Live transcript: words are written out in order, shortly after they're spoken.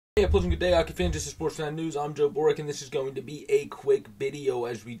Hey, pleasant good day, hockey fans. This is Sports Fan News. I'm Joe Boric, and this is going to be a quick video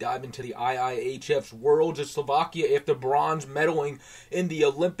as we dive into the IIHF's Worlds as Slovakia, after bronze medaling in the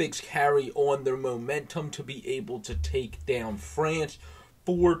Olympics, carry on their momentum to be able to take down France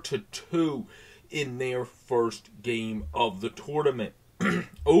 4-2 in their first game of the tournament.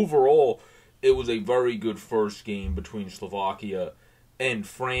 Overall, it was a very good first game between Slovakia and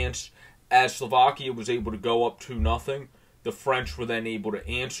France, as Slovakia was able to go up 2-0. The French were then able to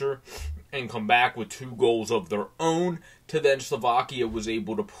answer and come back with 2 goals of their own, to then Slovakia was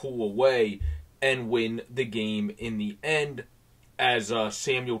able to pull away and win the game in the end, as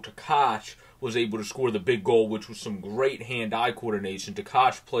Samuel Takac was able to score the big goal, which was some great hand-eye coordination.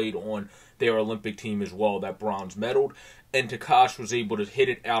 Takac played on their Olympic team as well that bronze medaled, and Takac was able to hit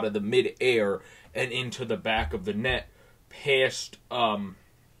it out of the mid-air and into the back of the net past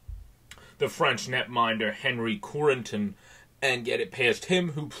the French netminder Henry Corentin, and get it past him,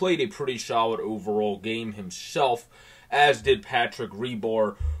 who played a pretty solid overall game himself, as did Patrick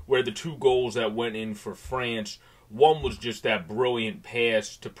Rebar, where the 2 goals that went in for France, one was just that brilliant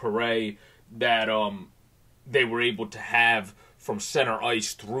pass to Perret that they were able to have from center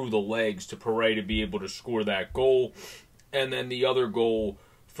ice through the legs to Perret to be able to score that goal. And then the other goal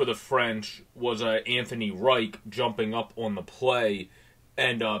for the French was Anthony Reich jumping up on the play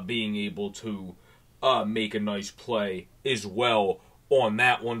and being able to make a nice play as well on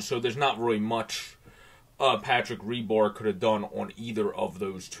that one. So there's not really much Patrick Rebar could have done on either of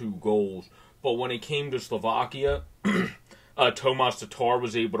those 2 goals. But when it came to Slovakia, Tomas Tatar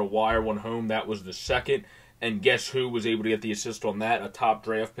was able to wire one home. That was the second. And guess who was able to get the assist on that? A top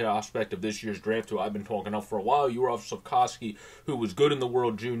draft prospect of this year's draft, who I've been talking up for a while, Slovakia, who was good in the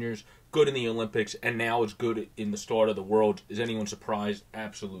World Juniors, good in the Olympics, and now is good in the start of the World. Is anyone surprised?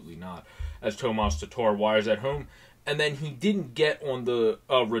 Absolutely not, as Tomas Tatar wires at home. And then he didn't get on the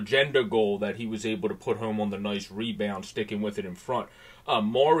Regenda goal that he was able to put home on the nice rebound, sticking with it in front.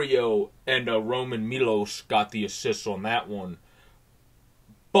 Mario and Roman Milos got the assists on that one.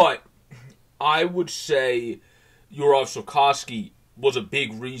 But I would say Slovakia was a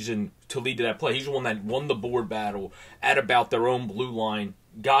big reason to lead to that play. He's the one that won the board battle at about their own blue line,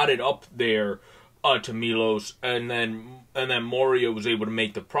 got it up there to Milos, and then Mario was able to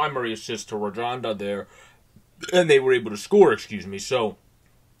make the primary assist to Regenda there, and they were able to score, So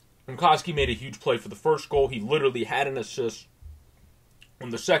Slovakia made a huge play for the first goal. He literally had an assist on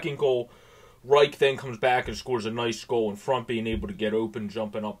the second goal. Reich then comes back and scores a nice goal in front, being able to get open,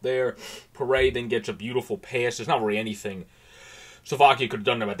 jumping up there. Perret then gets a beautiful pass. There's not really anything Slovakia could have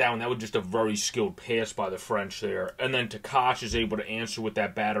done about that one. That was just a very skilled pass by the French there. And then Takac is able to answer with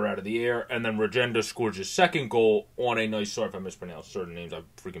that batter out of the air. And then Regenda scores his second goal on a nice, sorry if I mispronounced certain names, I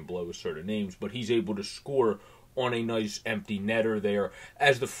freaking blow with certain names, but he's able to score on a nice empty netter there.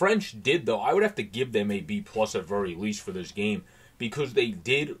 As the French did, though, I would have to give them a B+ at very least for this game, because they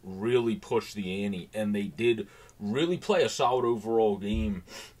did really push the ante, and they did really play a solid overall game.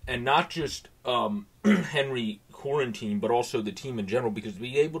 And not just Henry Corentin, but also the team in general, because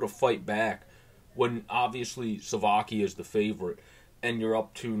being able to fight back when obviously Slovakia is the favorite, and you're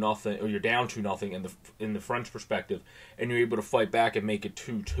up 2-0, or you're down 2-0 in the French perspective, and you're able to fight back and make it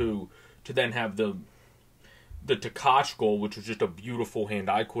 2-2, to then have the Takac goal, which was just a beautiful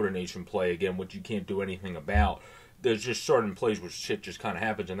hand-eye coordination play, again, which you can't do anything about. There's just certain plays where shit just kind of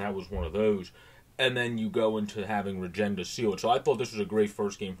happens, and that was one of those. And then you go into having Regenda seal it. So I thought this was a great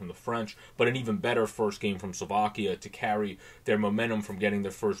first game from the French, but an even better first game from Slovakia to carry their momentum from getting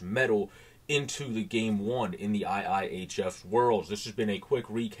their first medal into the Game 1 in the IIHF Worlds. This has been a quick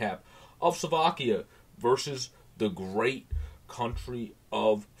recap of Slovakia versus the great country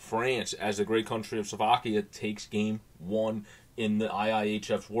of France, as the great country of Slovakia takes Game 1 in the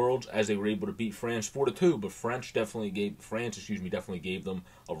IIHF Worlds, as they were able to beat France 4-2, but France definitely gave them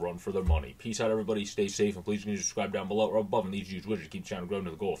a run for their money. Peace out, everybody. Stay safe, and please subscribe down below or above, and these use widgets to keep the channel growing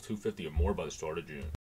to the goal of 250 or more by the start of June.